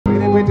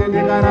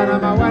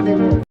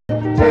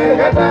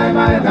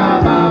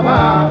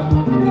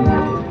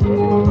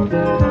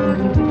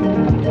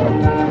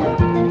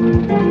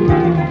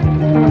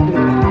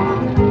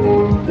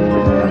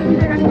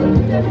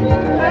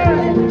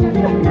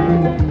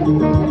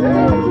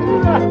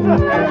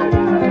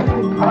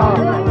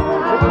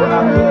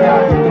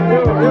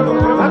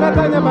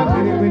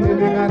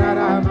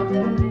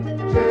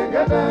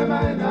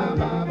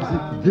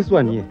This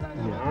one here.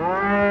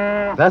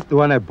 Yeah. That's the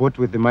one I bought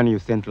with the money you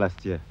sent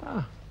last year.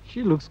 Ah,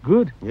 she looks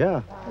good.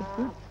 Yeah. That's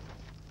good.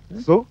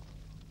 Huh? So?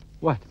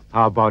 What?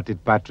 How about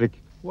it, Patrick?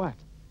 What?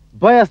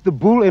 Buy us the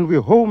bull and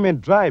we're home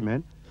and dry,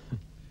 man.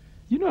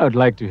 You know I'd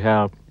like to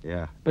help.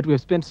 Yeah. But we've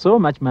spent so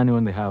much money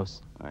on the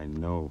house. I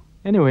know.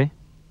 Anyway,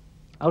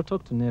 I'll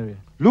talk to Neria.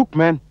 Look,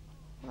 man.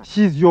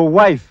 She's your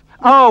wife.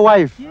 Our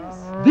wife. Yes.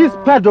 This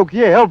paddock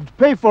here helped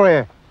pay for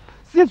her.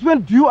 Since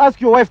when do you ask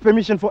your wife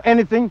permission for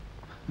anything?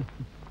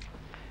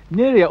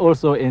 Neria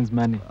also earns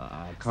money.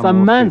 Some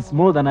Some months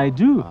more than I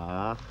do.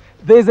 Ah.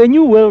 There's a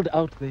new world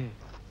out there,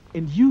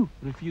 and you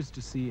refuse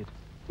to see it.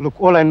 Look,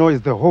 all I know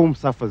is the home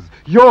suffers.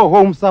 Your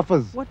home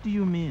suffers. What do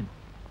you mean?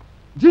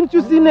 Didn't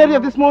you see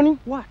Neria this morning?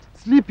 What?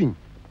 Sleeping.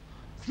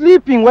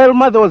 Sleeping while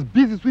mother was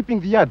busy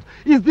sweeping the yard.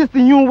 Is this the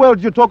new world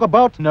you talk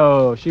about?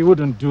 No, she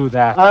wouldn't do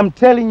that. I'm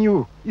telling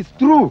you, it's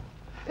true.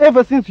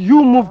 Ever since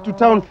you moved to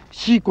town,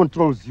 she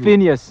controls you.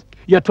 Phineas,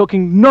 you're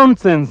talking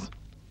nonsense.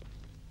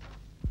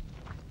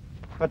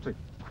 Patrick.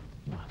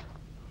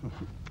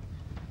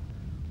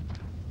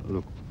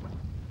 Look,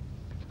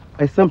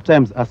 I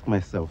sometimes ask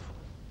myself,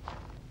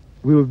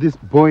 will this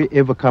boy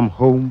ever come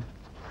home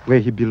where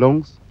he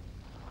belongs?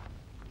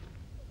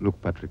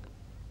 Look, Patrick,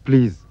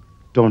 please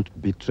don't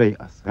betray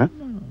us, huh?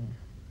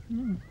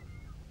 No.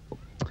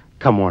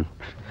 Come on,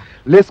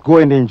 let's go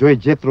and enjoy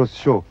Jethro's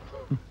show.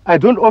 I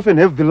don't often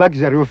have the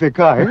luxury of a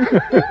car. Eh?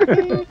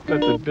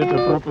 That's a better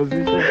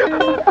proposition.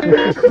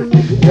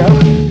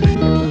 Yeah.